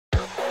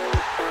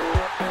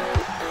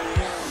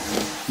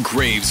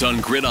Graves on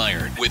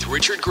Gridiron with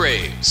Richard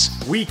Graves.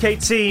 Week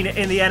 18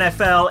 in the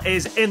NFL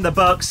is in the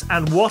books,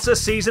 and what a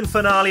season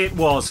finale it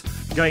was,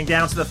 going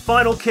down to the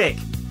final kick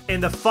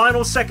in the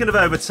final second of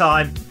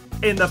overtime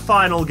in the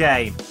final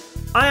game.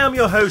 I am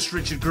your host,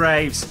 Richard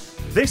Graves.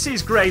 This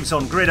is Graves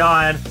on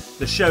Gridiron.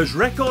 The show's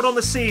record on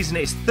the season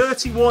is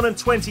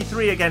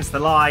 31-23 against the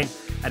line,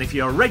 and if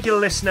you're a regular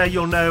listener,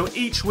 you'll know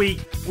each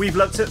week we've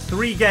looked at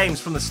 3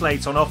 games from the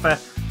slate on offer.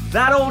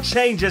 That all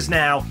changes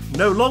now.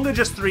 No longer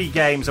just 3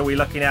 games are we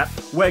looking at.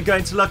 We're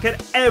going to look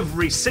at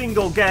every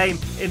single game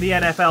in the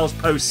NFL's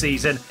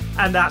postseason.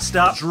 And that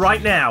starts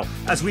right now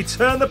as we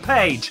turn the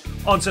page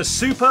onto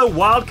Super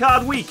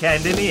Wildcard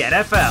Weekend in the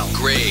NFL.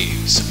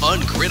 Graves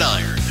on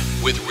Gridiron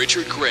with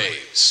Richard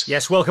Graves.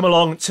 Yes, welcome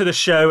along to the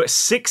show.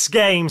 6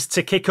 games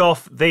to kick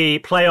off the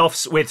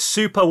playoffs with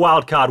Super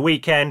Wildcard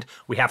Weekend.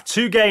 We have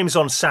 2 games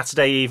on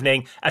Saturday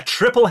evening, a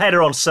triple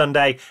header on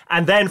Sunday,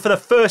 and then for the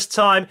first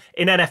time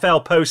in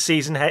NFL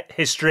postseason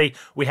history,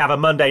 we have a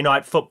Monday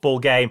night football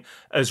game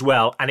as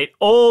well. And it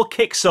all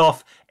kicks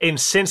off in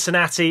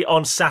Cincinnati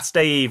on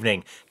Saturday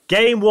evening.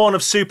 Game 1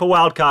 of Super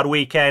Wildcard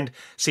Weekend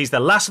sees the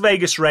Las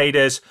Vegas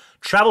Raiders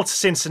travel to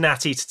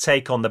Cincinnati to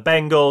take on the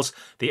Bengals.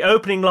 The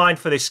opening line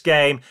for this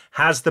game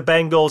has the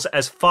Bengals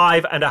as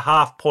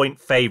 5.5-point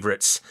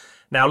favourites.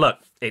 Now look,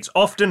 it's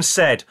often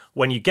said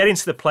when you get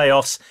into the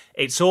playoffs,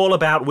 it's all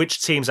about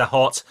which teams are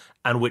hot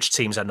and which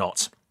teams are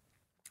not.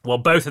 Well,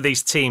 both of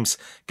these teams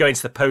go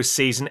into the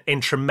postseason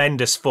in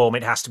tremendous form,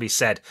 it has to be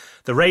said.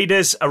 The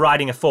Raiders are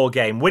riding a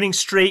 4-game winning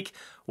streak,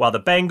 while the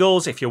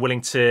Bengals, if you're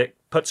willing to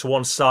put to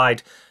one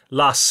side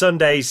last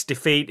Sunday's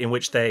defeat, in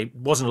which there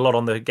wasn't a lot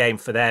on the game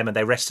for them and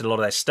they rested a lot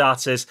of their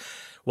starters,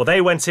 well,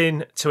 they went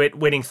into it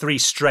winning 3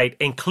 straight,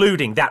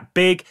 including that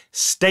big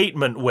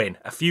statement win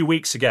a few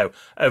weeks ago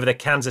over the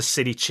Kansas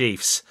City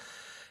Chiefs.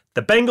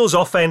 The Bengals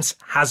offense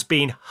has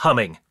been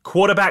humming.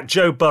 Quarterback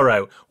Joe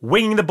Burrow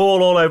winging the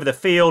ball all over the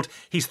field.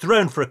 He's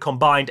thrown for a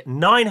combined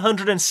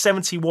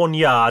 971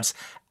 yards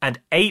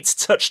and 8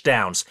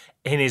 touchdowns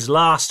in his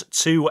last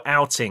 2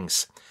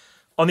 outings.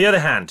 On the other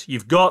hand,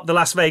 you've got the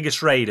Las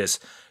Vegas Raiders,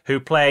 who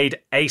played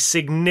a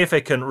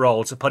significant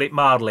role, to put it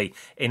mildly,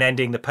 in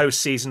ending the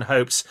postseason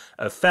hopes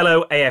of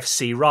fellow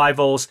AFC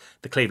rivals,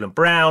 the Cleveland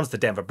Browns, the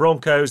Denver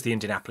Broncos, the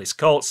Indianapolis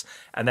Colts,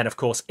 and then, of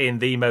course, in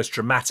the most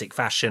dramatic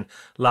fashion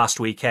last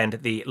weekend,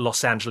 the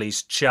Los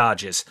Angeles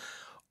Chargers.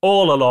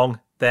 All along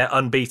their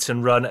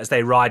unbeaten run as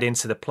they ride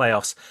into the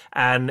playoffs.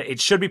 And it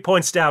should be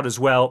pointed out as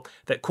well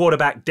that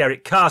quarterback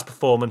Derek Carr's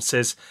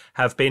performances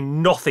have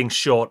been nothing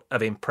short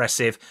of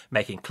impressive,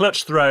 making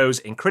clutch throws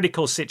in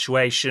critical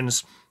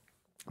situations.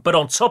 But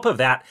on top of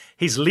that,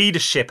 his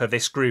leadership of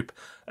this group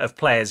of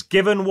players,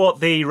 given what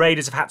the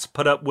Raiders have had to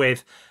put up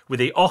with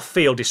the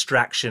off-field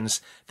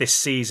distractions this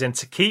season,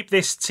 to keep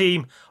this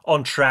team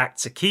on track,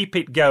 to keep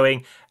it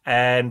going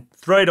and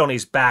throw it on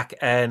his back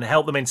and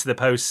help them into the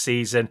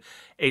postseason.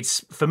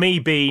 It's, for me,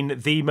 been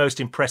the most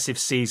impressive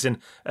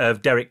season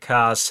of Derek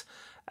Carr's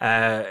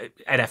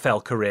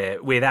NFL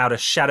career, without a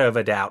shadow of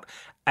a doubt.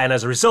 And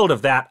as a result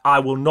of that, I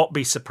will not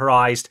be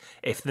surprised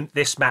if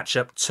this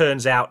matchup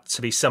turns out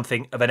to be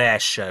something of an air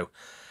show.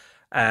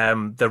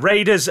 The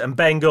Raiders and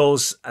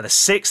Bengals are the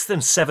 6th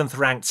and 7th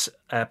ranked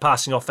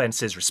passing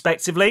offenses,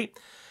 respectively.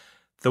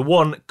 The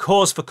one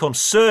cause for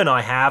concern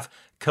I have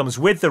comes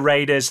with the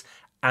Raiders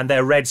and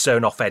their red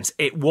zone offense.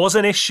 It was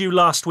an issue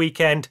last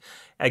weekend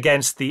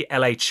against the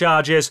LA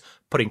Chargers.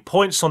 Putting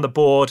points on the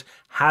board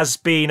has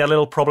been a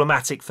little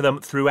problematic for them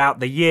throughout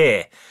the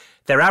year.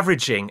 They're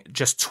averaging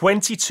just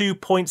 22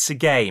 points a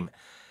game.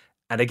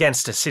 And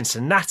against a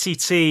Cincinnati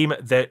team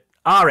that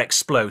are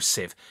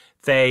explosive,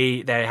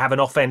 they have an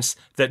offense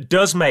that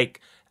does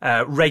make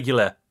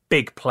regular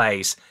big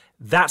plays.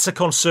 That's a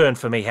concern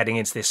for me heading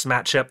into this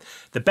matchup.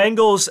 The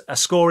Bengals are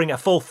scoring a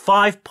full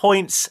 5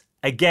 points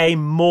a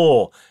game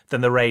more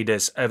than the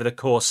Raiders over the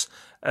course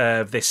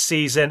of this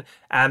season,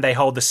 and they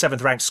hold the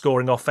 7th ranked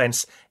scoring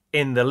offense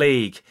in the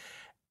league.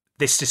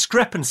 This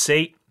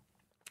discrepancy,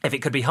 if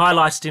it could be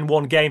highlighted in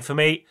one game for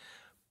me,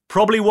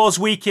 probably was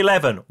Week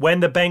 11 when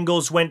the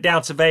Bengals went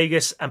down to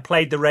Vegas and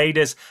played the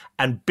Raiders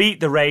and beat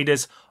the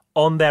Raiders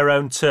on their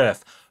own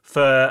turf.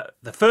 For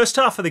the first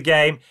half of the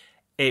game,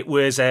 it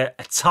was a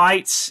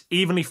tight,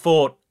 evenly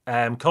fought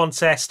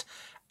contest.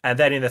 And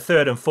then in the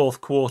 3rd and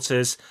 4th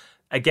quarters,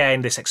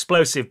 again, this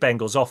explosive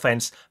Bengals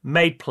offense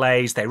made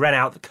plays. They ran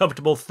out the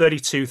comfortable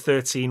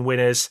 32-13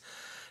 winners.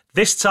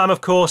 This time, of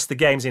course, the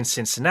game's in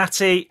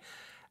Cincinnati.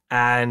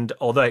 And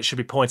although it should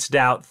be pointed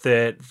out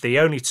that the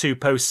only 2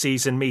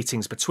 postseason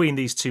meetings between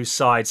these 2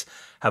 sides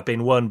have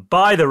been won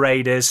by the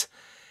Raiders,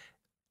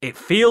 it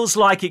feels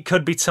like it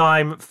could be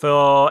time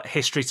for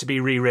history to be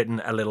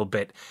rewritten a little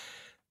bit.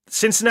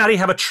 Cincinnati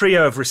have a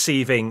trio of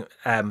receiving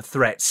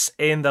threats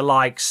in the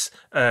likes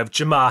of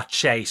Jamar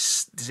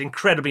Chase, this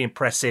incredibly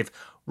impressive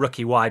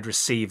rookie wide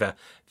receiver.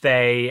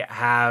 They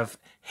have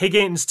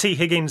T.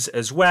 Higgins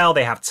as well.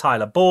 They have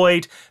Tyler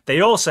Boyd.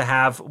 They also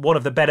have one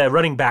of the better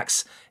running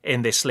backs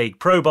in this league,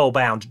 Pro Bowl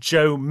bound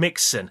Joe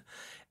Mixon.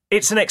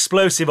 It's an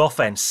explosive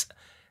offense.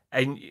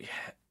 And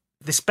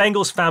This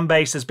Bengals fan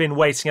base has been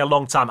waiting a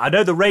long time. I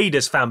know the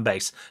Raiders fan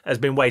base has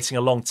been waiting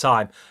a long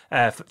time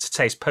to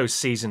taste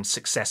postseason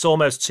success,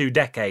 almost 2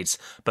 decades.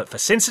 But for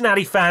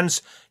Cincinnati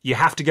fans, you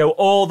have to go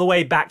all the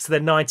way back to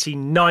the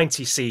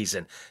 1990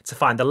 season to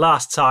find the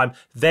last time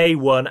they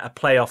won a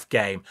playoff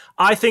game.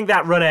 I think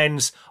that run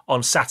ends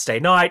on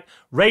Saturday night.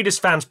 Raiders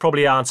fans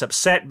probably aren't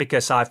upset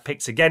because I've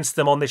picked against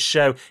them on this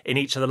show in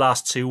each of the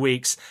last 2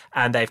 weeks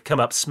and they've come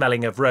up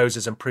smelling of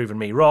roses and proven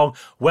me wrong.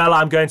 Well,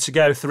 I'm going to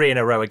go 3 in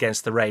a row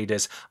against the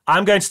Raiders.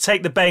 I'm going to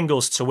take the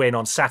Bengals to win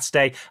on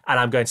Saturday and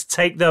I'm going to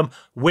take them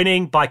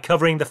winning by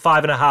covering the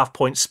 5.5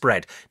 point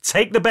spread.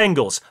 Take the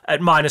Bengals at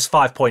minus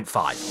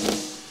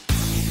 5.5.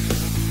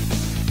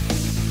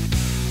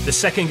 The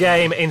second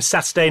game in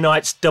Saturday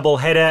night's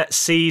doubleheader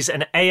sees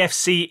an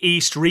AFC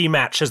East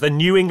rematch as the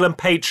New England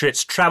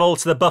Patriots travel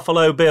to the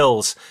Buffalo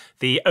Bills.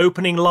 The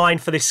opening line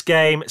for this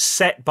game,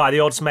 set by the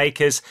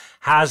oddsmakers,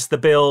 has the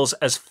Bills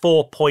as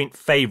 4-point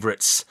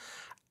favourites.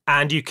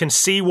 And you can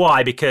see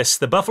why, because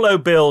the Buffalo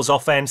Bills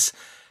offence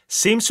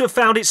seems to have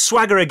found its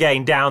swagger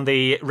again down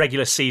the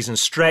regular season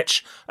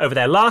stretch. Over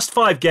their last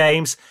 5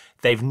 games,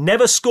 they've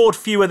never scored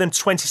fewer than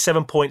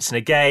 27 points in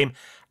a game,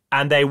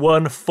 and they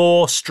won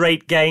 4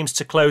 straight games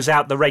to close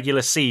out the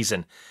regular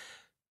season.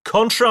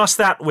 Contrast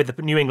that with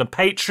the New England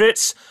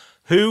Patriots,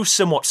 who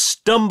somewhat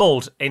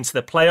stumbled into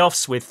the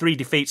playoffs with 3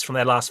 defeats from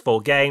their last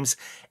 4 games,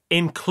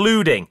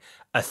 including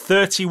a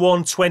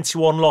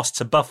 31-21 loss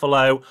to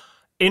Buffalo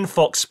in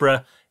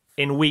Foxborough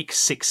in Week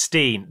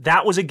 16.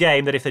 That was a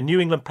game that if the New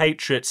England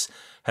Patriots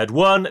had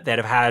won, they'd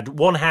have had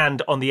one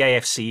hand on the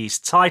AFC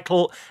East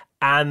title,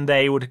 and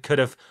they could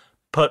have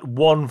put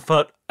one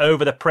foot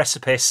over the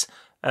precipice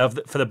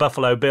for the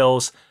Buffalo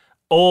Bills,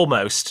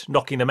 almost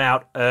knocking them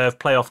out of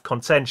playoff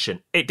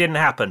contention. It didn't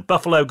happen.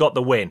 Buffalo got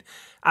the win.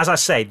 As I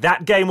say,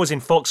 that game was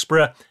in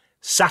Foxborough.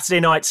 Saturday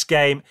night's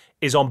game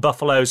is on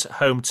Buffalo's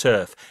home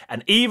turf.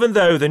 And even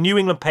though the New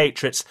England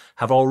Patriots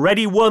have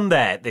already won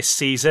there this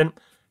season,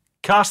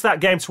 cast that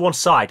game to one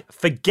side.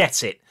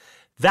 Forget it.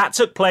 That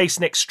took place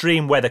in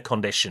extreme weather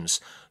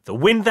conditions. The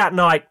wind that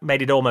night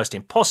made it almost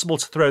impossible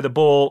to throw the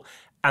ball,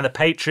 and the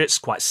Patriots,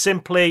 quite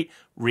simply,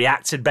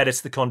 reacted better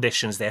to the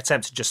conditions. They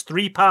attempted just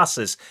 3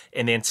 passes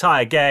in the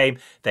entire game.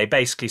 They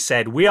basically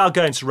said, we are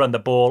going to run the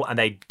ball, and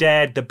they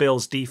dared the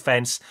Bills'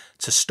 defense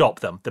to stop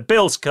them. The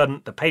Bills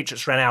couldn't. The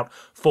Patriots ran out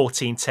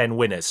 14-10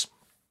 winners.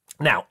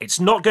 Now, it's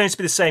not going to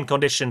be the same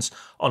conditions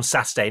on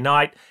Saturday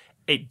night.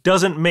 It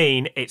doesn't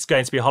mean it's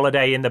going to be a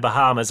holiday in the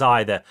Bahamas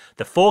either.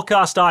 The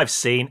forecast I've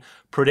seen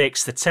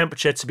predicts the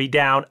temperature to be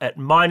down at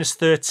minus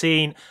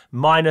 13,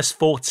 minus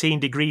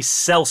 14 degrees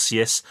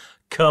Celsius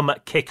come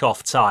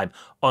kickoff time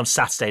on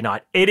Saturday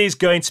night. It is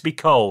going to be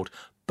cold,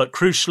 but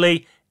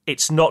crucially,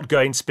 it's not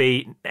going to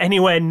be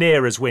anywhere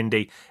near as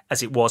windy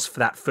as it was for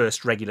that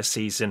first regular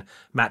season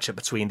matchup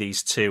between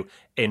these two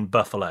in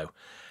Buffalo.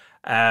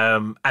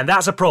 And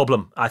that's a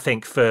problem, I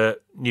think, for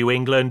New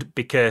England,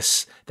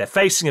 because they're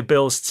facing a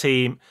Bills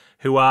team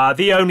who are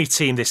the only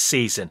team this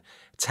season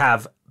to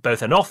have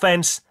both an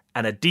offense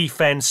and a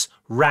defense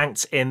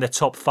ranked in the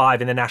top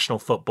 5 in the National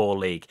Football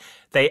League.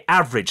 They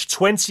average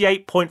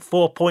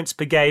 28.4 points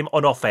per game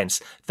on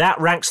offense. That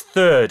ranks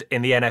 3rd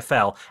in the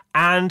NFL,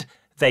 and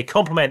they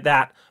complement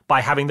that by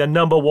having the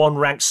number 1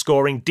 ranked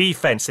scoring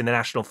defense in the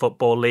National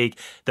Football League.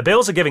 The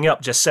Bills are giving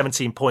up just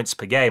 17 points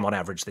per game on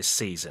average this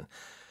season.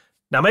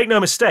 Now, make no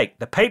mistake,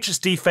 the Patriots'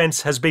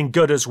 defense has been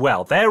good as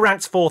well. They're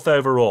ranked 4th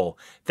overall.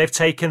 They've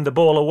taken the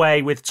ball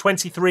away with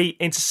 23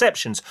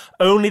 interceptions.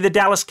 Only the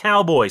Dallas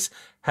Cowboys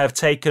have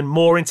taken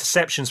more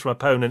interceptions from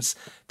opponents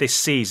this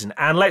season.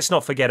 And let's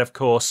not forget, of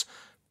course,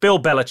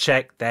 Bill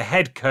Belichick, their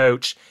head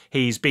coach.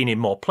 He's been in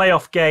more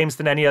playoff games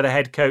than any other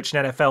head coach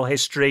in NFL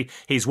history.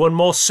 He's won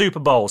more Super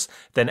Bowls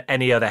than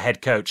any other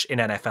head coach in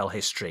NFL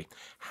history.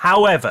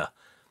 However,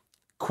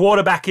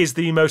 quarterback is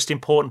the most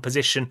important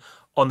position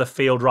on the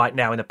field right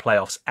now in the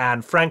playoffs.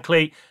 And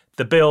frankly,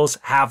 the Bills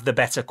have the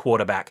better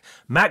quarterback.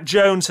 Mac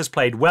Jones has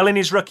played well in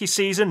his rookie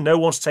season. No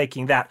one's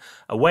taking that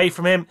away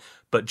from him.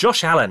 But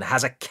Josh Allen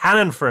has a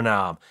cannon for an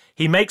arm.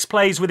 He makes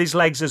plays with his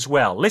legs as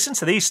well. Listen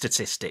to these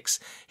statistics.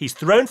 He's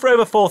thrown for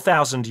over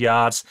 4,000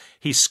 yards.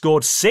 He's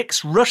scored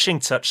 6 rushing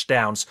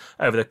touchdowns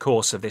over the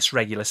course of this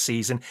regular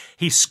season.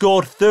 He's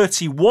scored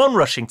 31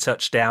 rushing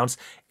touchdowns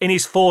in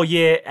his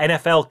 4-year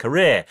NFL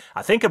career.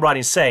 I think I'm right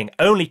in saying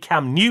only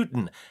Cam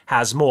Newton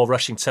has more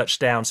rushing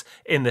touchdowns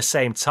in the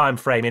same time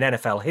frame in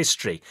NFL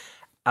history.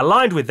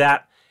 Aligned with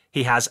that,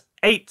 he has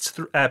 8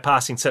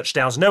 passing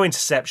touchdowns, no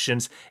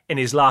interceptions in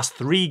his last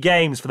 3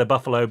 games for the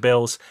Buffalo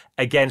Bills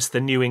against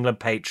the New England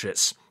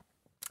Patriots.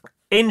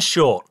 In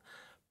short,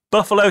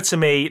 Buffalo to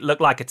me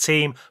looked like a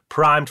team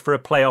primed for a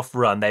playoff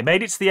run. They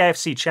made it to the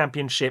AFC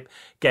Championship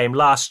game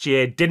last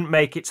year, didn't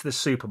make it to the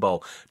Super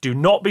Bowl. Do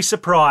not be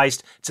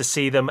surprised to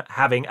see them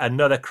having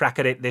another crack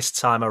at it this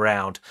time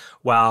around.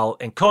 While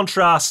in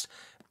contrast,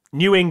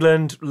 New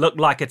England looked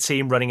like a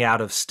team running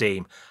out of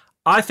steam.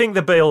 I think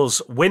the Bills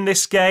win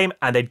this game,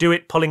 and they do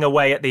it pulling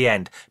away at the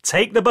end.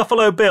 Take the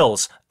Buffalo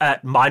Bills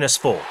at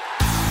 -4.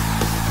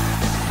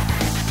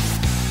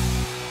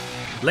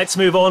 Let's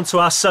move on to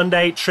our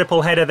Sunday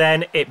triple header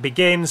then. It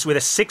begins with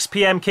a 6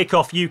 p.m.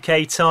 kickoff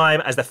UK time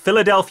as the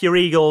Philadelphia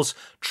Eagles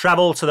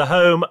travel to the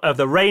home of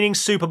the reigning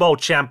Super Bowl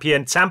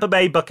champion Tampa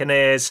Bay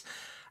Buccaneers.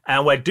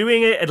 And we're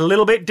doing it a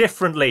little bit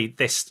differently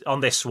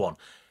on this one.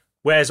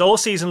 Whereas all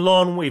season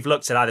long we've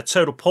looked at either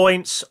total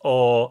points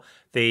or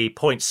the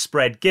points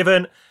spread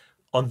given.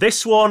 On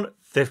this one,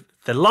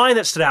 the line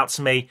that stood out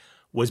to me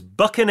was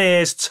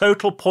Buccaneers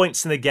total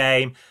points in the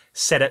game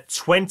set at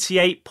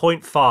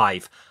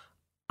 28.5.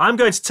 I'm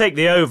going to take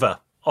the over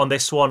on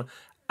this one,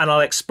 and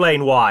I'll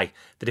explain why.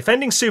 The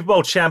defending Super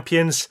Bowl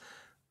champions,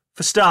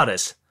 for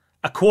starters,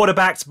 are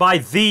quarterbacked by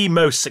the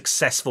most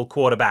successful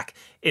quarterback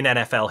in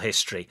NFL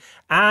history.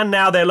 And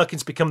now they're looking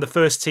to become the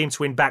first team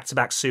to win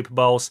back-to-back Super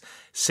Bowls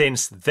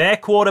since their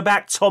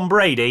quarterback, Tom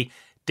Brady,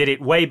 did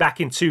it way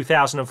back in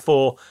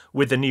 2004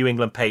 with the New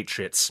England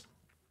Patriots.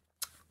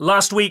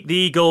 Last week, the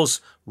Eagles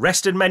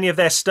rested many of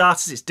their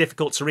starters. It's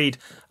difficult to read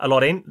a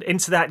lot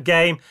into that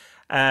game.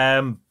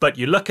 But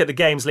you look at the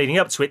games leading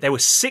up to it, they were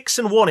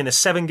 6-1 in the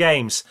 7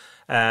 games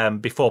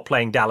before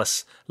playing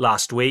Dallas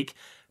last week.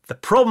 The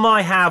problem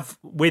I have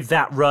with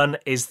that run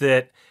is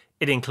that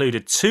it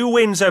included 2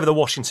 wins over the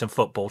Washington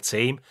football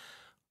team,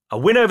 a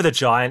win over the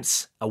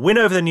Giants, a win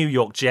over the New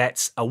York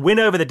Jets, a win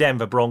over the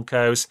Denver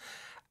Broncos,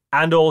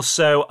 and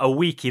also a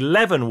Week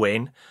 11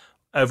 win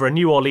over a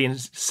New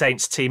Orleans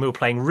Saints team who were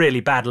playing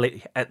really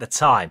badly at the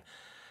time.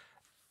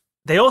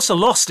 They also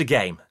lost a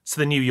game to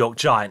the New York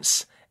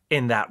Giants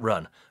in that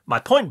run. My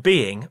point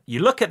being, you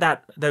look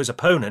at those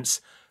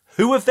opponents,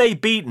 who have they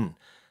beaten?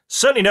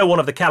 Certainly no one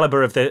of the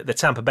caliber of the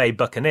Tampa Bay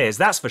Buccaneers,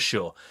 that's for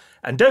sure.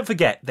 And don't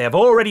forget, they have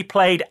already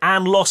played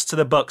and lost to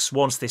the Bucs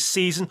once this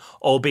season,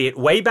 albeit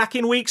way back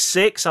in Week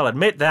 6, I'll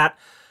admit that.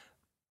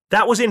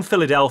 That was in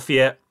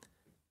Philadelphia.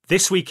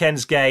 This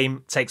weekend's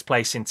game takes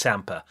place in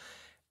Tampa.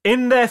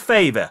 In their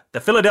favour,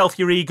 the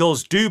Philadelphia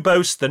Eagles do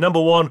boast the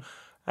number 1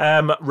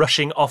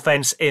 rushing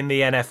offence in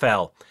the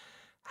NFL.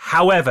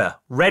 However,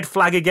 red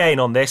flag again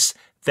on this,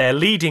 their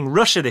leading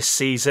rusher this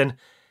season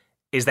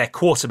is their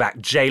quarterback,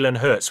 Jalen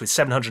Hurts, with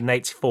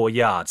 784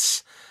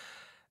 yards.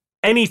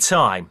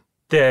 Anytime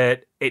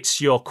that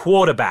it's your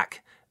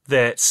quarterback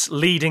that's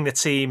leading the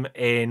team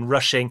in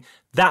rushing,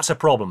 that's a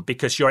problem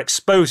because you're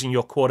exposing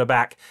your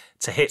quarterback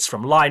to hits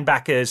from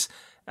linebackers,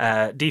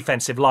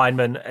 defensive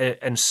linemen,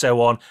 and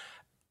so on.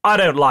 I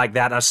don't like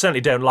that. I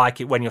certainly don't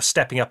like it when you're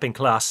stepping up in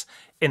class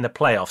in the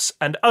playoffs.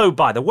 And oh,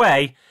 by the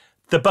way,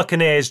 the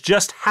Buccaneers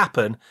just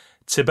happen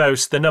to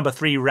boast the number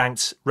 3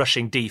 ranked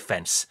rushing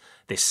defense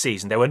this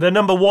season. They were the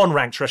number 1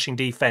 ranked rushing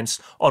defense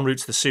en route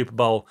to the Super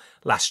Bowl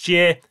last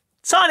year.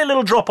 Tiny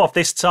little drop off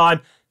this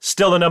time,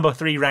 still the number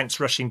 3 ranked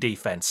rushing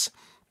defense.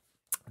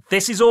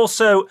 This is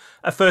also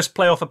a first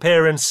playoff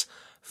appearance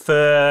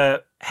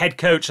for head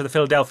coach of the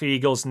Philadelphia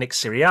Eagles, Nick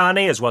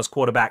Sirianni, as well as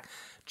quarterback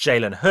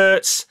Jalen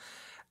Hurts.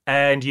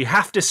 And you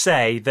have to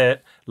say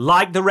that,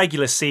 like the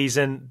regular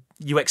season,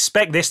 you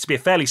expect this to be a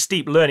fairly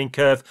steep learning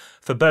curve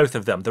for both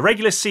of them. The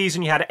regular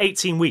season, you had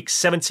 18 weeks,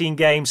 17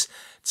 games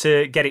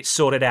to get it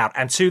sorted out.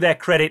 And to their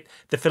credit,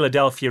 the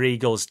Philadelphia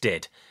Eagles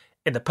did.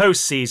 In the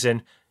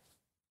postseason,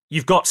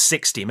 you've got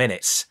 60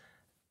 minutes.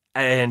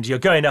 And you're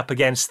going up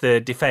against the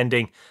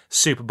defending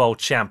Super Bowl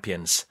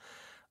champions.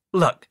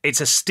 Look,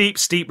 it's a steep,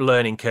 steep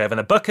learning curve. And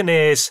the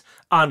Buccaneers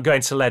aren't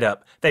going to let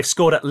up. They've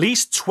scored at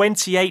least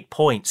 28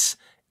 points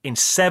in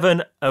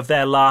 7 of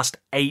their last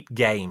 8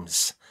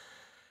 games.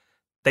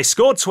 They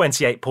scored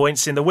 28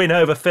 points in the win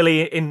over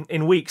Philly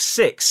in Week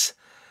 6.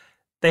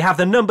 They have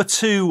the number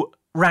 2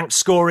 ranked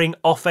scoring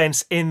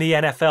offense in the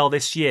NFL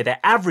this year. They're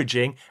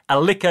averaging a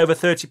lick over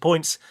 30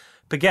 points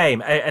per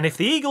game. And if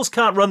the Eagles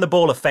can't run the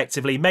ball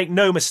effectively, make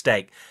no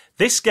mistake,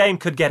 this game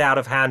could get out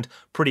of hand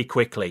pretty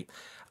quickly.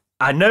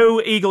 I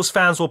know Eagles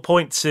fans will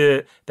point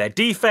to their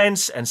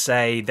defense and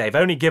say they've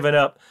only given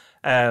up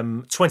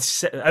over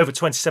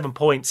 27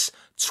 points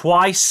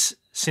twice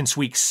since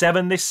Week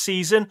 7 this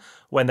season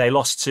when they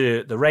lost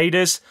to the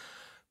Raiders.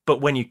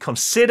 But when you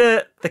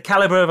consider the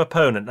caliber of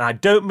opponent, and I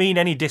don't mean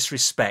any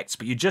disrespect,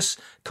 but you just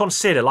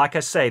consider, like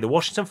I say, the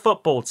Washington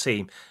football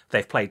team,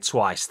 they've played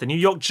twice. The New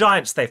York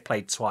Giants, they've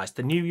played twice.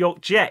 The New York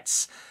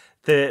Jets,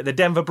 the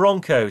Denver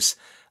Broncos.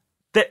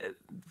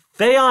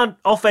 They aren't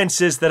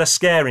offenses that are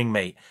scaring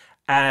me.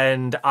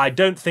 And I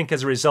don't think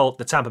as a result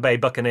the Tampa Bay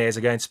Buccaneers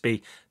are going to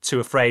be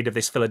too afraid of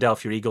this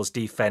Philadelphia Eagles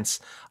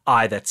defense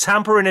either.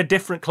 Tampa are in a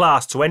different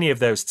class to any of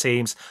those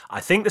teams.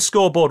 I think the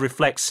scoreboard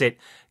reflects it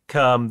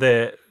come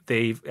the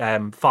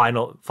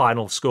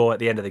final score at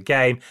the end of the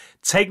game.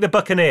 Take the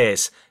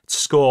Buccaneers to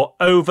score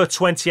over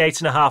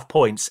 28.5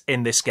 points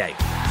in this game.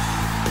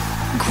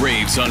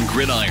 Graves on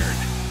Gridiron.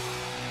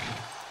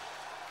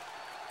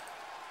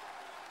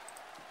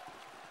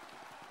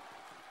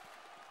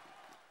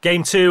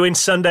 Game 2 in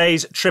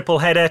Sunday's triple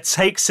header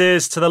takes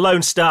us to the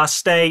Lone Star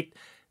State.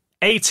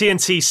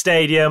 AT&T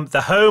Stadium,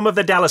 the home of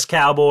the Dallas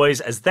Cowboys,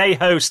 as they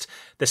host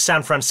the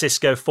San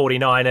Francisco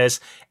 49ers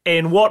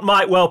in what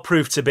might well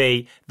prove to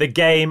be the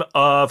game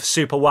of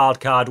Super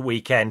Wildcard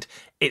Weekend.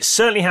 It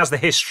certainly has the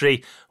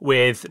history,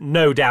 with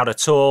no doubt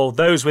at all.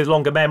 Those with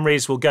longer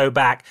memories will go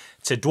back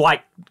to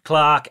Dwight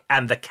Clark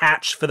and the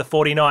catch for the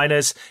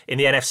 49ers in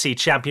the NFC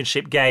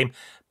Championship game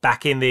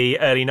back in the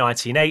early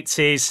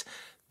 1980s.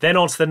 Then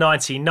on to the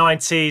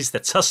 1990s, the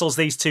tussles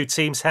these two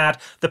teams had,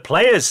 the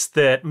players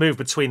that moved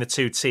between the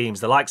two teams,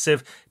 the likes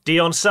of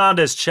Deion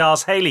Sanders,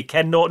 Charles Haley,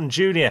 Ken Norton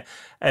Jr.,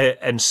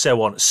 and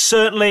so on.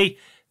 Certainly,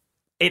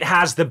 it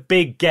has the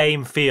big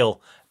game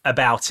feel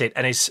about it,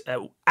 and it's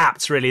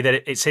apt, really,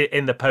 that it's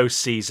in the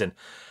postseason.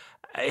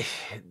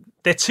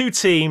 They're two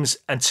teams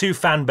and two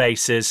fan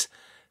bases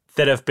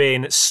that have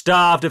been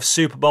starved of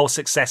Super Bowl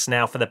success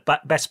now for the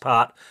best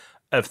part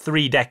of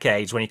 3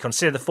 decades. When you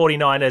consider the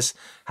 49ers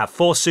have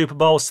 4 Super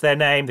Bowls to their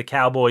name, the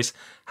Cowboys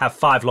have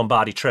 5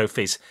 Lombardi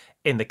trophies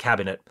in the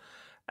cabinet.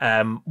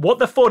 What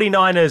the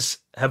 49ers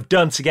have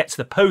done to get to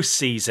the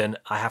postseason,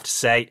 I have to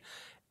say,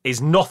 is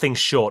nothing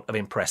short of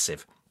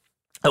impressive.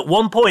 At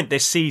one point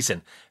this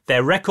season,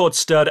 their record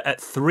stood at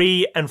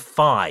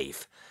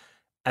 3-5,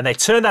 and they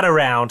turned that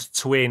around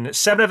to win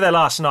 7 of their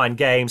last 9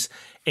 games,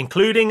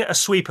 including a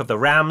sweep of the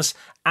Rams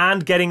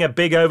and getting a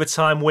big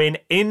overtime win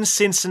in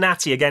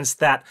Cincinnati against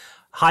that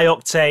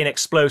high-octane,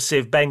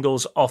 explosive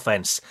Bengals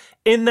offense.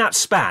 In that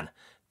span,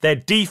 their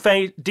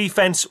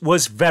defense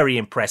was very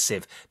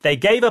impressive. They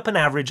gave up an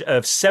average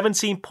of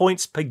 17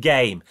 points per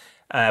game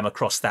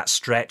across that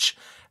stretch.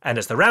 And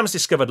as the Rams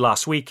discovered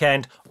last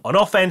weekend, on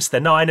offense, the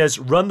Niners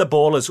run the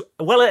ball as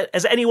well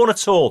as anyone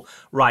at all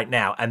right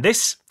now. And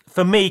this,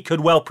 for me,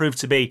 could well prove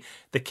to be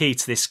the key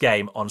to this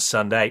game on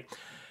Sunday.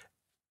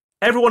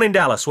 Everyone in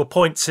Dallas will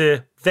point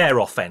to their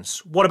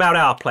offense. What about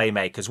our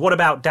playmakers? What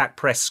about Dak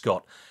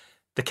Prescott?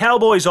 The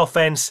Cowboys'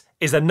 offense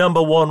is the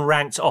number 1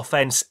 ranked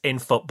offense in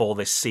football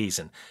this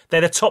season. They're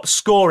the top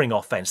scoring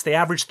offense. They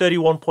average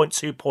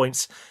 31.2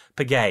 points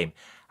per game.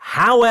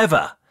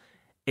 However,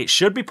 it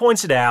should be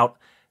pointed out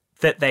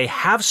that they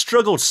have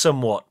struggled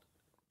somewhat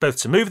both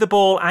to move the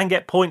ball and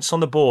get points on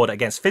the board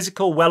against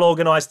physical,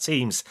 well-organised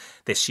teams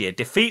this year.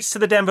 Defeats to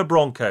the Denver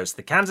Broncos,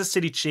 the Kansas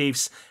City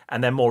Chiefs,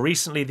 and then more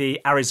recently the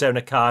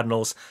Arizona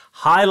Cardinals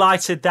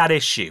highlighted that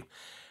issue.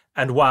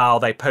 And while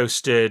they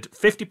posted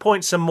 50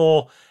 points and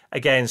more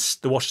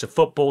against the Washington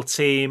football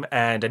team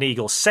and an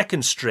Eagles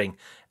second-string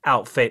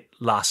outfit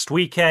last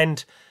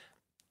weekend,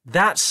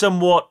 that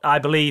somewhat, I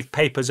believe,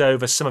 papers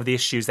over some of the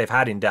issues they've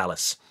had in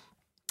Dallas.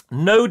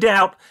 No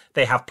doubt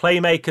they have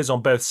playmakers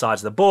on both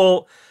sides of the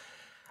ball.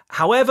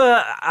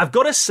 However, I've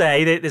got to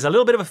say that there's a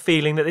little bit of a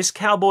feeling that this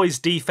Cowboys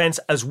defense,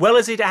 as well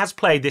as it has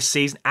played this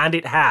season, and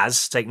it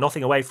has, take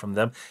nothing away from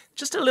them,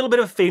 just a little bit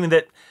of a feeling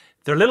that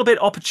they're a little bit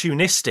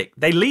opportunistic.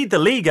 They lead the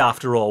league,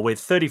 after all, with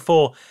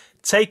 34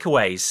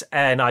 takeaways.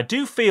 And I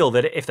do feel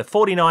that if the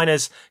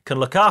 49ers can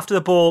look after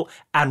the ball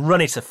and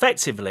run it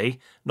effectively,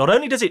 not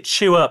only does it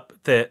chew up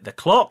the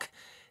clock,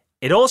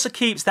 it also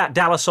keeps that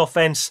Dallas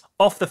offense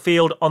off the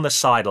field on the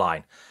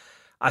sideline.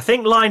 I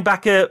think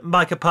linebacker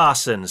Micah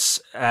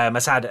Parsons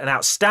has had an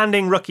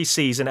outstanding rookie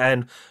season,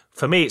 and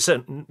for me, it's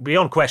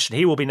beyond question,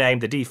 he will be named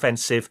the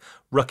Defensive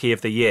Rookie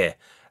of the Year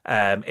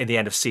in the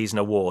end-of-season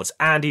awards,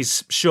 and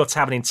he's sure to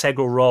have an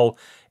integral role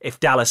if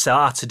Dallas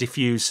are to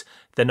defuse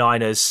the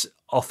Niners'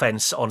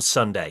 offense on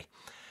Sunday.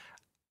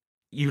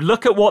 You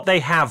look at what they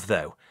have,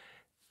 though.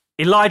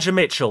 Elijah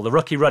Mitchell, the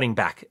rookie running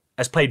back,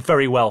 has played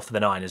very well for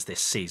the Niners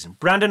this season.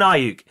 Brandon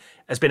Ayuk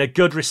has been a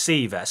good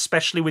receiver,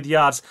 especially with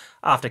yards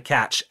after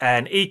catch.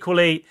 And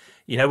equally,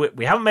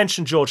 we haven't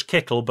mentioned George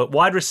Kittle, but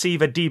wide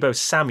receiver Deebo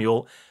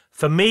Samuel,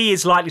 for me,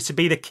 is likely to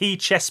be the key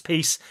chess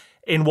piece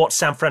in what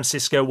San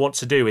Francisco want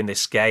to do in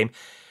this game.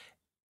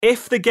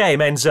 If the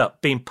game ends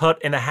up being put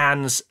in the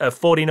hands of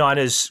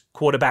 49ers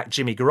quarterback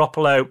Jimmy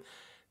Garoppolo,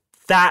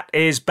 that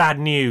is bad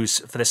news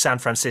for the San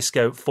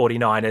Francisco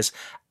 49ers,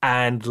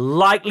 and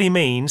likely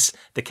means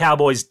the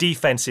Cowboys'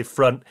 defensive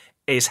front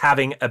is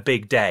having a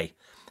big day.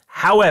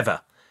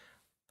 However,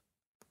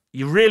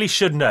 you really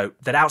should note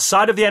that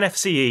outside of the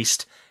NFC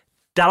East,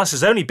 Dallas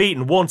has only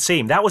beaten one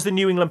team. That was the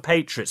New England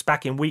Patriots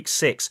back in Week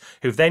 6,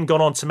 who've then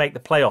gone on to make the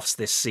playoffs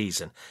this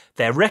season.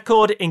 Their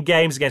record in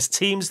games against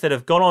teams that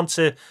have gone on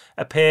to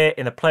appear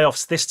in the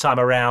playoffs this time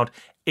around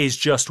is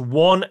just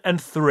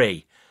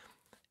 1-3.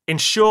 In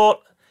short,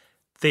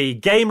 the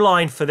game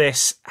line for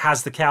this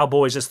has the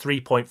Cowboys as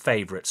 3-point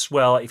favourites.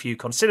 Well, if you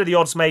consider the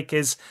odds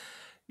makers,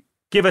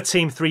 give a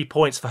team 3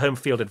 points for home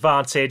field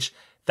advantage.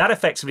 That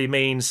effectively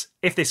means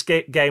if this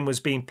game was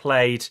being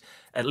played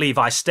at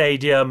Levi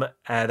Stadium,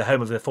 the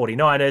home of the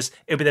 49ers,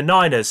 it would be the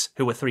Niners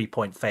who were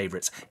 3-point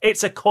favourites.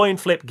 It's a coin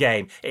flip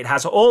game. It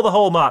has all the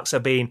hallmarks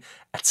of being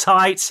a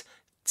tight,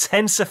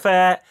 tense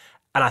affair,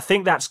 and I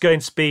think that's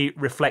going to be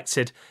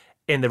reflected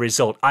in the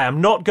result. I am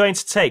not going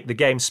to take the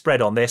game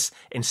spread on this.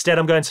 Instead,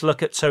 I'm going to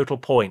look at total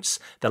points.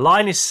 The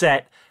line is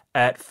set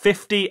at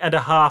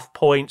 50.5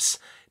 points.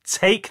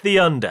 Take the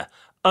under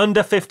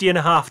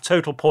 50.5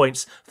 total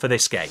points for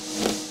this game.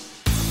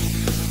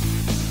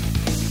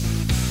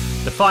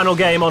 The final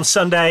game on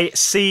Sunday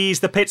sees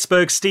the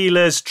Pittsburgh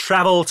Steelers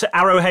travel to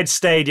Arrowhead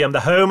Stadium,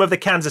 the home of the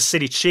Kansas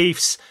City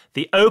Chiefs.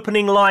 The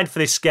opening line for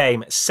this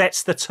game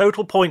sets the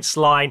total points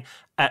line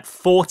at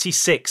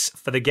 46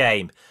 for the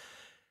game.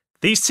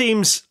 These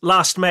teams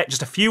last met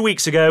just a few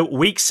weeks ago,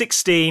 week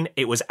 16.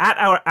 It was at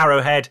our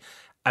Arrowhead,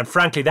 and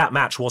frankly, that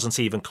match wasn't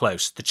even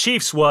close. The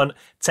Chiefs won,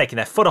 taking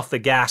their foot off the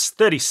gas,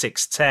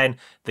 36-10.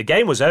 The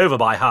game was over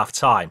by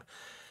half-time.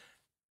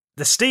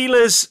 The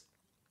Steelers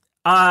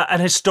are an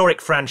historic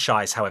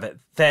franchise, however.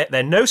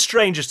 They're no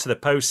strangers to the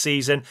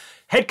postseason.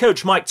 Head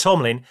coach Mike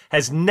Tomlin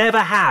has never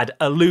had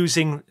a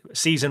losing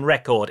season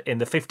record in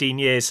the 15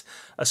 years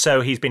or so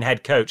he's been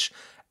head coach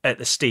at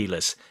the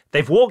Steelers.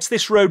 They've walked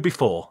this road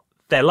before.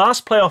 Their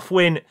last playoff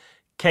win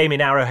came in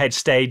Arrowhead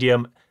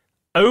Stadium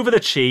over the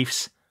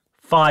Chiefs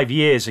 5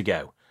 years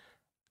ago.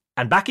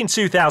 And back in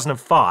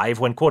 2005,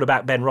 when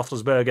quarterback Ben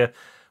Roethlisberger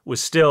was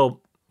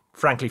still,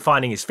 frankly,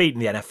 finding his feet in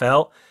the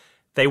NFL,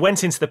 they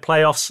went into the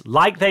playoffs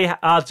like they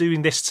are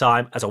doing this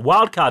time as a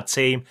wildcard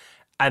team,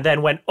 and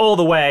then went all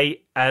the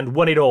way and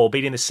won it all,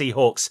 beating the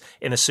Seahawks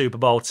in the Super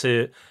Bowl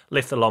to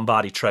lift the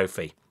Lombardi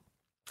Trophy.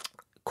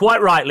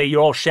 Quite rightly,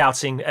 you're all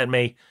shouting at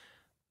me,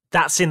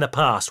 that's in the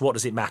past, what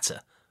does it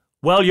matter?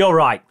 Well, you're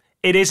right,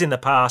 it is in the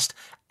past,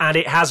 and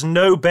it has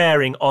no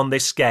bearing on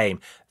this game.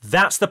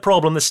 That's the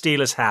problem the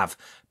Steelers have.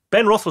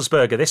 Ben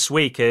Roethlisberger this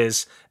week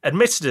has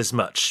admitted as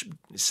much,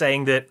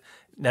 saying that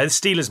the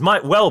Steelers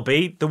might well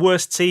be the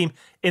worst team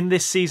in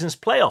this season's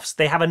playoffs.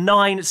 They have a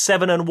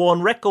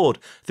 9-7-1 record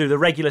through the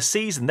regular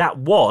season. That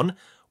one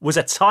was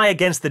a tie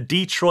against the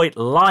Detroit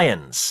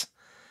Lions.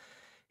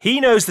 He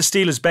knows the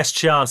Steelers' best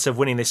chance of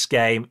winning this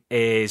game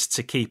is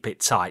to keep it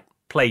tight,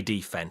 play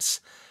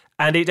defense.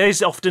 And it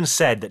is often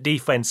said that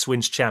defense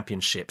wins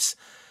championships.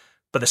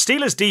 But the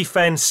Steelers'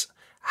 defense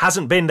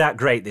hasn't been that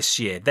great this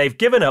year. They've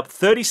given up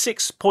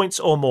 36 points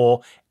or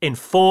more in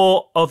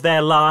 4 of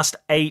their last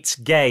 8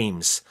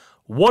 games.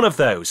 One of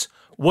those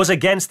was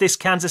against this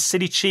Kansas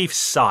City Chiefs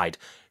side,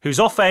 whose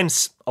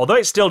offense, although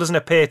it still doesn't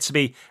appear to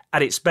be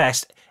at its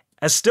best,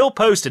 has still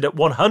posted at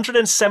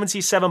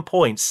 177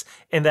 points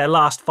in their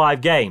last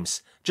 5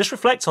 games. Just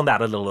reflect on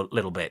that a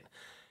little bit.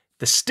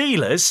 The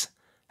Steelers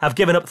have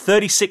given up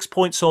 36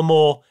 points or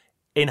more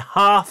in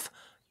half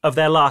of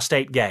their last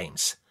 8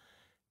 games.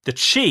 The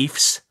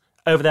Chiefs,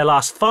 over their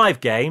last 5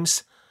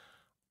 games,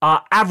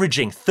 are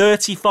averaging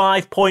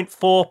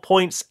 35.4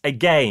 points a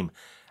game.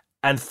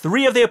 And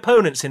 3 of the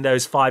opponents in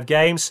those 5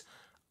 games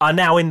are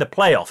now in the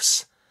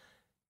playoffs.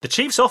 The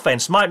Chiefs'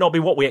 offense might not be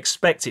what we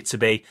expect it to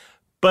be,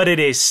 but it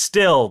is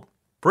still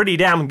pretty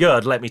damn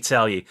good, let me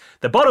tell you.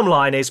 The bottom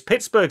line is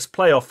Pittsburgh's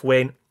playoff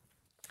win,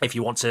 if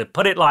you want to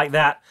put it like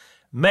that,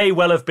 may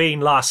well have been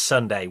last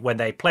Sunday when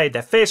they played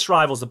their fierce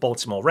rivals, the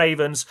Baltimore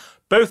Ravens.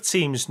 Both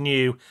teams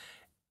knew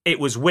it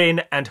was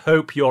win and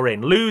hope you're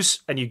in.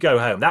 Lose and you go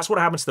home. That's what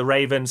happened to the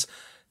Ravens.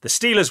 The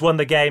Steelers won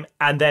the game,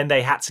 and then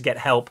they had to get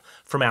help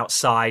from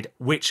outside,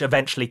 which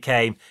eventually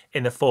came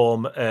in the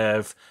form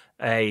of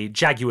a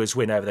Jaguars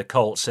win over the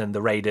Colts and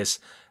the Raiders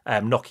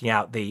knocking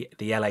out the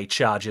LA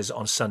Chargers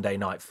on Sunday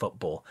Night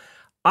Football.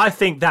 I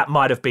think that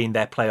might have been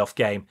their playoff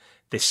game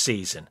this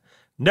season.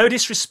 No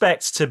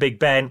disrespect to Big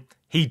Ben.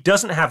 He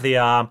doesn't have the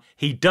arm.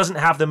 He doesn't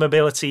have the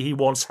mobility he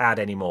once had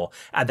anymore.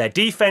 And their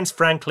defense,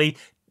 frankly,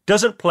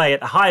 doesn't play at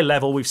the high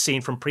level we've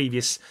seen from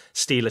previous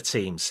Steeler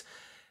teams.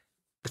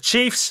 The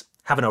Chiefs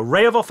have an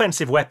array of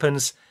offensive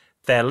weapons.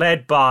 They're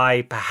led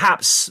by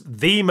perhaps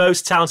the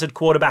most talented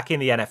quarterback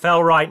in the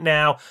NFL right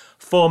now,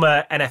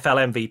 former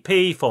NFL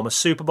MVP, former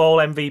Super Bowl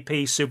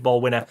MVP, Super Bowl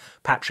winner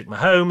Patrick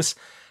Mahomes.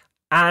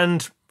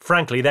 And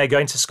frankly, they're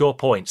going to score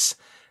points.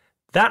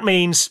 That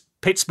means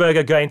Pittsburgh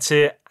are going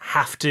to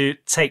have to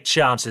take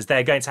chances.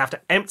 They're going to have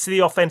to empty the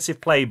offensive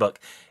playbook,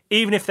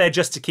 even if they're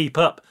just to keep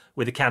up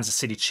with the Kansas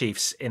City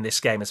Chiefs in this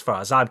game, as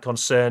far as I'm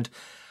concerned.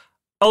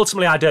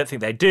 Ultimately, I don't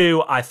think they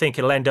do. I think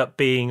it'll end up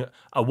being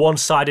a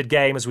one-sided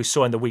game, as we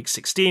saw in the Week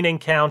 16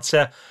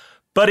 encounter.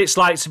 But it's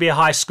likely to be a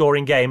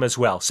high-scoring game as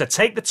well. So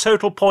take the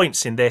total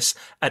points in this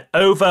at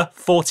over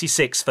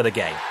 46 for the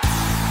game.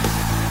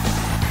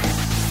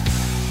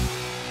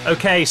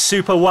 Okay,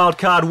 Super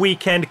Wildcard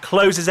Weekend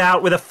closes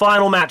out with a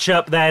final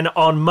matchup then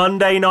on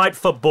Monday Night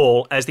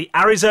Football as the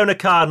Arizona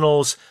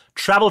Cardinals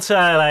travel to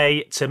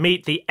LA to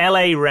meet the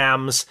LA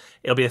Rams.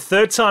 It'll be the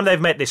 3rd time they've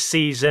met this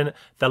season.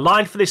 The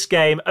line for this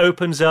game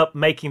opens up,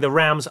 making the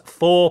Rams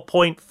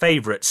 4-point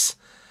favourites.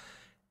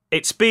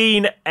 It's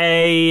been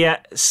a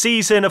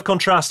season of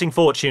contrasting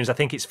fortunes, I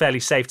think it's fairly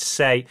safe to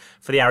say,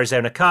 for the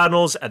Arizona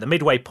Cardinals. At the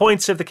midway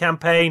point of the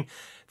campaign,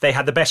 they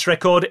had the best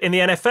record in the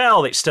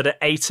NFL. It stood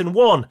at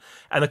 8-1.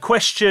 And the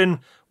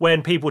question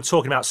when people were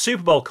talking about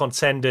Super Bowl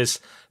contenders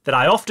that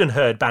I often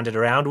heard banded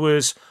around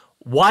was,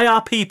 why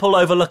are people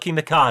overlooking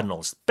the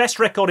Cardinals? Best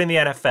record in the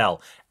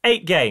NFL.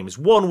 8 games,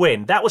 1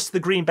 win. That was to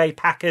the Green Bay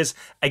Packers,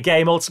 a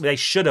game ultimately they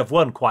should have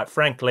won, quite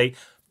frankly,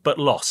 but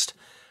lost.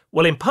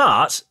 Well, in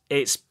part,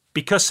 it's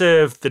because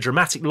of the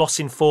dramatic loss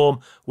in form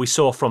we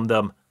saw from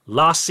them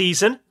last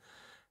season.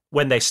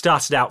 when they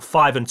started out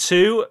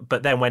 5-2,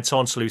 but then went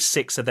on to lose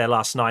 6 of their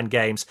last 9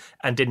 games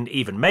and didn't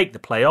even make the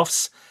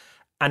playoffs.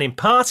 And in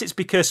part, it's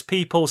because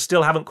people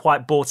still haven't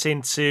quite bought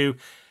into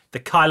the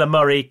Kyler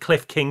Murray,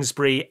 Cliff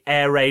Kingsbury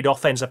air raid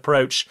offense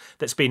approach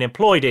that's been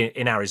employed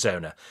in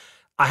Arizona.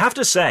 I have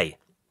to say,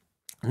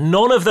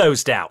 none of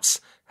those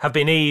doubts have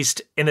been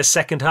eased in the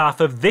second half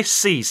of this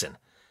season.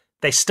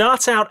 They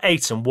start out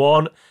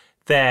 8-1,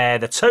 they're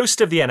the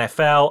toast of the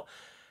NFL,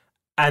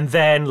 and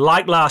then,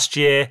 like last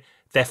year,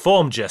 their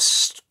form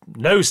just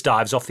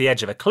nosedives off the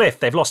edge of a cliff.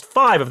 They've lost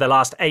 5 of their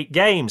last 8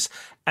 games,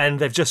 and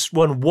they've just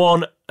won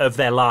 1 of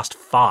their last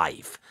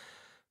 5.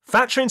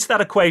 Factor into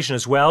that equation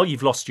as well,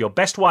 you've lost your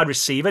best wide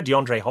receiver,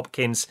 DeAndre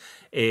Hopkins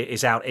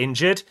is out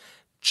injured.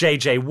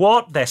 J.J.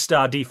 Watt, their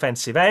star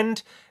defensive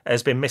end,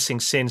 has been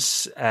missing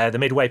since the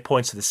midway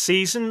points of the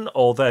season,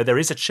 although there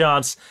is a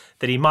chance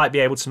that he might be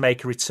able to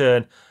make a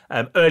return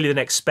earlier than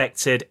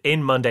expected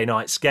in Monday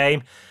night's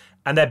game.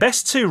 And their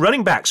best 2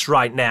 running backs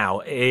right now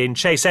in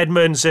Chase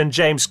Edmonds and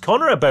James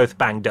Conner are both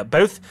banged up.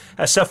 Both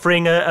are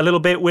suffering a little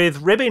bit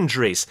with rib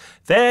injuries.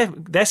 Their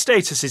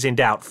status is in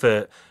doubt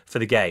for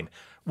the game.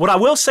 What I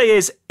will say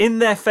is, in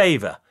their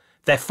favour,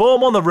 their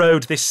form on the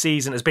road this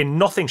season has been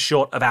nothing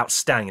short of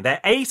outstanding. They're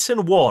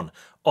 8-1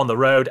 on the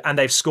road, and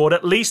they've scored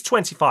at least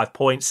 25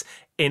 points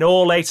in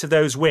all 8 of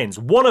those wins.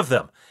 One of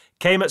them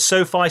came at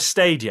SoFi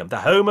Stadium,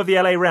 the home of the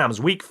LA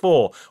Rams, Week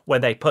 4,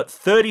 when they put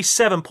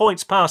 37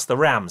 points past the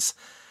Rams.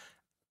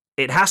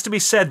 It has to be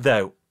said,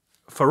 though,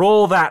 for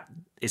all that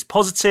is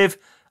positive,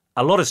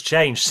 a lot has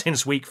changed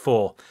since Week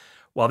 4.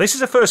 While this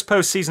is a first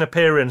postseason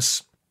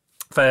appearance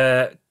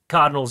for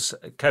Cardinals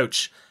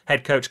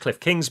head coach Cliff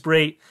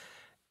Kingsbury,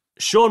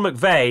 Sean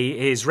McVay,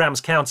 his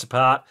Rams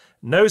counterpart,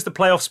 knows the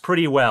playoffs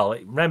pretty well.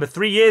 Remember,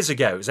 3 years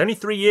ago, it was only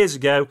 3 years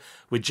ago,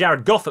 with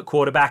Jared Goff at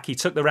quarterback, he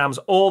took the Rams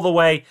all the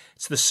way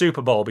to the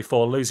Super Bowl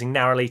before losing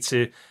narrowly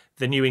to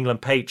the New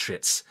England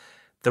Patriots.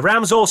 The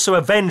Rams also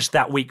avenged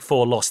that Week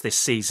 4 loss this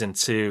season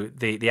to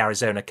the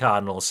Arizona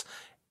Cardinals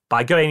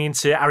by going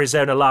into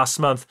Arizona last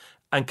month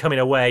and coming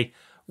away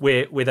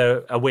with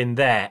a win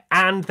there.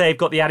 And they've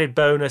got the added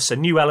bonus, a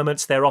new element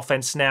to their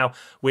offense now,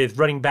 with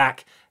running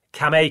back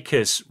Cam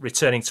Akers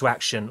returning to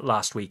action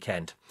last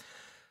weekend.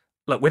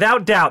 Look,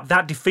 without doubt,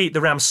 that defeat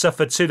the Rams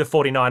suffered to the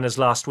 49ers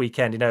last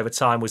weekend in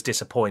overtime was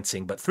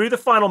disappointing. But through the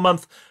final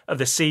month of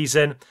the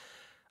season,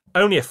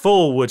 only a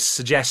fool would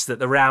suggest that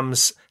the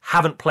Rams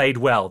haven't played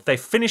well. They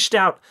finished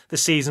out the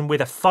season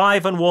with a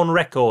 5-1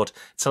 record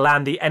to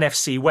land the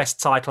NFC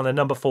West title and the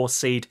number 4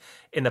 seed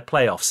in the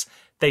playoffs.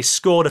 They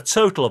scored a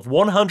total of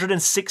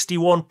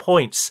 161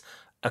 points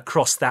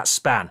across that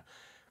span.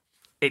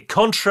 It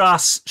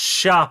contrasts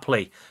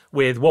sharply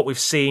with what we've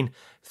seen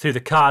through the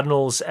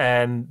Cardinals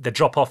and the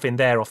drop-off in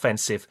their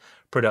offensive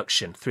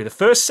production. Through the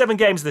first 7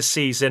 games of the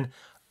season,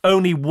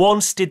 only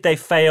once did they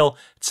fail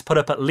to put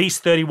up at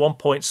least 31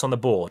 points on the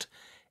board.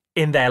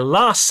 In their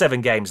last 7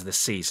 games of the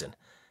season,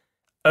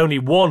 only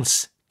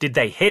once did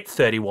they hit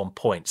 31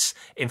 points.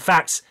 In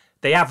fact,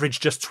 they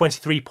averaged just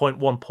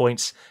 23.1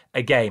 points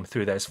a game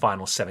through those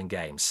final 7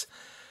 games.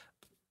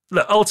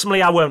 Look,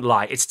 ultimately, I won't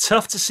lie. It's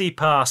tough to see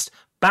past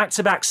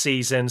back-to-back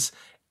seasons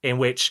in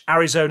which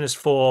Arizona's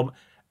form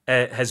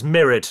has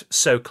mirrored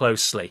so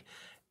closely.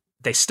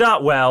 They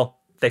start well,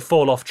 they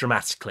fall off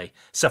dramatically.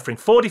 Suffering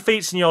 4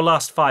 defeats in your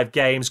last 5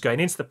 games going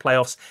into the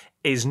playoffs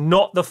is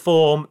not the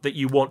form that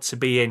you want to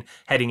be in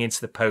heading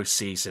into the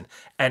postseason.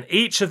 And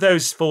each of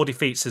those 4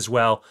 defeats as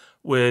well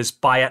was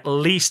by at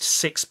least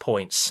 6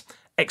 points.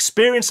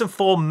 Experience and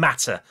form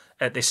matter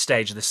at this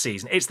stage of the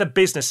season. It's the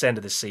business end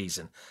of the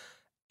season.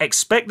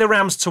 Expect the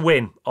Rams to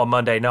win on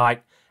Monday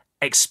night.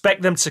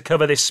 Expect them to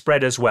cover this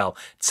spread as well.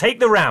 Take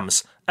the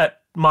Rams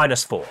at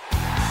 -4.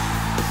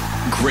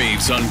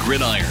 Graves on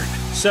Gridiron.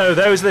 So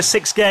those are the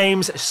 6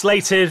 games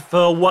slated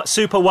for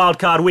Super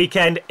Wildcard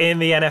Weekend in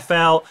the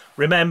NFL.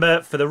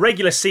 Remember, for the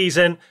regular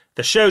season,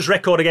 the show's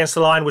record against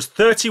the line was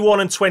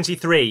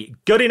 31-23.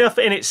 Good enough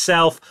in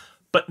itself,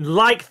 but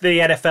like the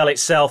NFL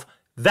itself,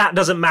 that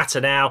doesn't matter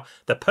now.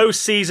 The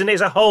postseason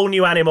is a whole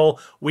new animal.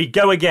 We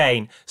go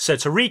again. So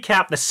to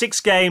recap the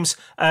 6 games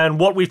and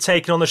what we've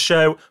taken on the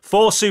show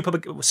for Super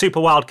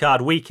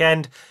Wildcard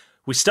Weekend,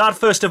 we start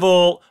first of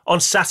all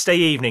on Saturday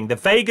evening. The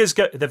Vegas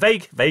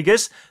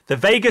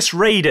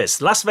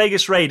Raiders, Las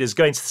Vegas Raiders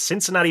going to the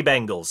Cincinnati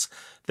Bengals.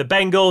 The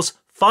Bengals,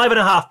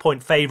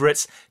 5.5-point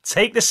favourites,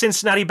 take the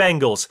Cincinnati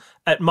Bengals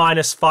at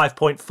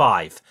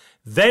 -5.5.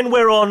 Then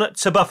we're on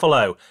to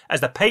Buffalo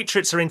as the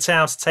Patriots are in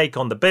town to take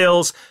on the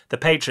Bills. The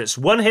Patriots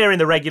won here in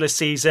the regular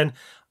season.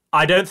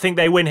 I don't think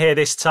they win here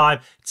this time.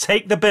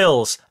 Take the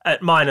Bills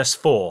at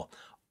 -4.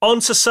 On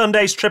to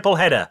Sunday's triple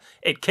header.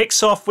 It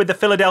kicks off with the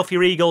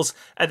Philadelphia Eagles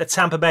at the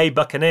Tampa Bay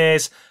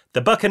Buccaneers. The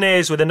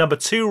Buccaneers with the number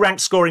 2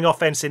 ranked scoring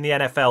offense in the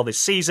NFL this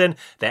season.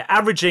 They're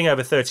averaging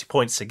over 30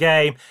 points a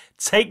game.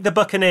 Take the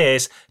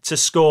Buccaneers to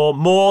score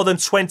more than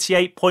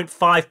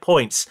 28.5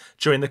 points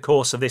during the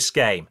course of this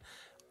game.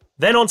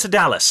 Then on to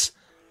Dallas.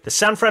 The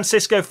San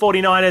Francisco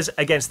 49ers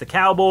against the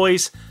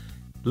Cowboys.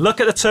 Look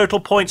at the total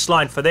points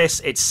line for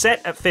this. It's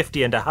set at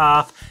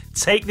 50.5.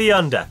 Take the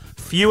under.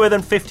 fewer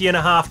than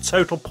 50.5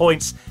 total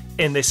points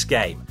in this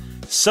game.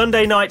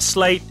 Sunday night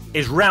slate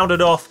is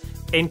rounded off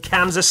in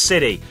Kansas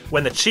City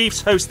when the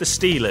Chiefs host the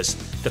Steelers.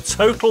 The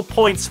total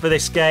points for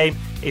this game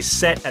is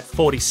set at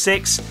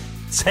 46.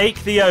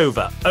 Take the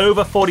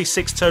over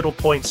 46 total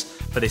points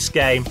for this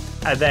game.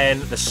 And then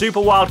the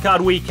Super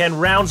Wildcard Weekend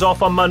rounds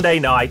off on Monday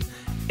night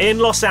in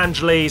Los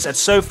Angeles at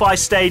SoFi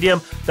Stadium,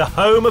 the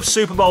home of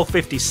Super Bowl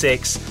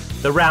 56.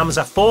 The Rams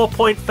are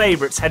 4-point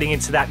favourites heading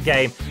into that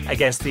game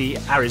against the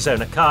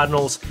Arizona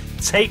Cardinals.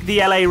 Take the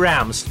LA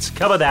Rams to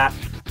cover that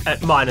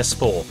at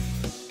 -4.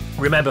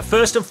 Remember,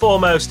 first and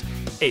foremost,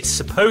 it's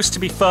supposed to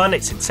be fun.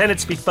 It's intended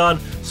to be fun,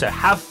 so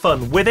have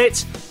fun with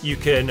it. You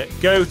can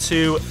go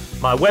to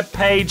my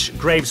webpage,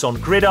 Graves on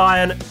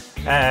Gridiron,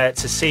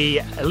 to see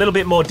a little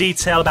bit more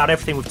detail about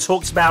everything we've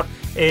talked about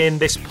in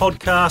this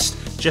podcast.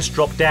 Just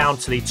drop down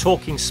to the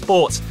Talking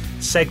Sports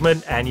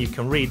segment and you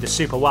can read the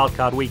Super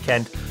Wildcard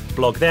Weekend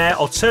blog there.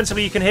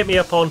 Alternatively, you can hit me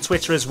up on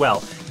Twitter as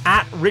well,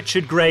 at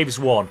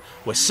RichardGraves1.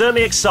 We're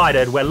certainly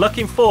excited. We're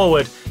looking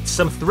forward to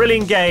some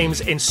thrilling games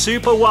in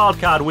Super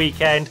Wildcard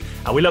Weekend,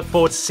 and we look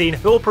forward to seeing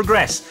who will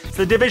progress to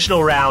the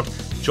divisional round.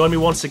 Join me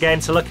once again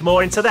to look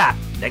more into that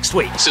next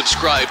week.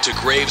 Subscribe to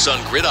Graves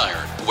on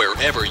Gridiron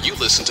wherever you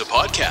listen to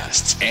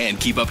podcasts, and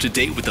keep up to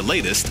date with the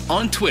latest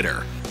on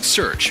Twitter.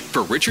 Search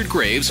for Richard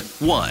Graves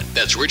 1.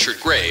 That's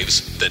Richard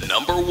Graves, the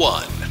number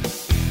 1.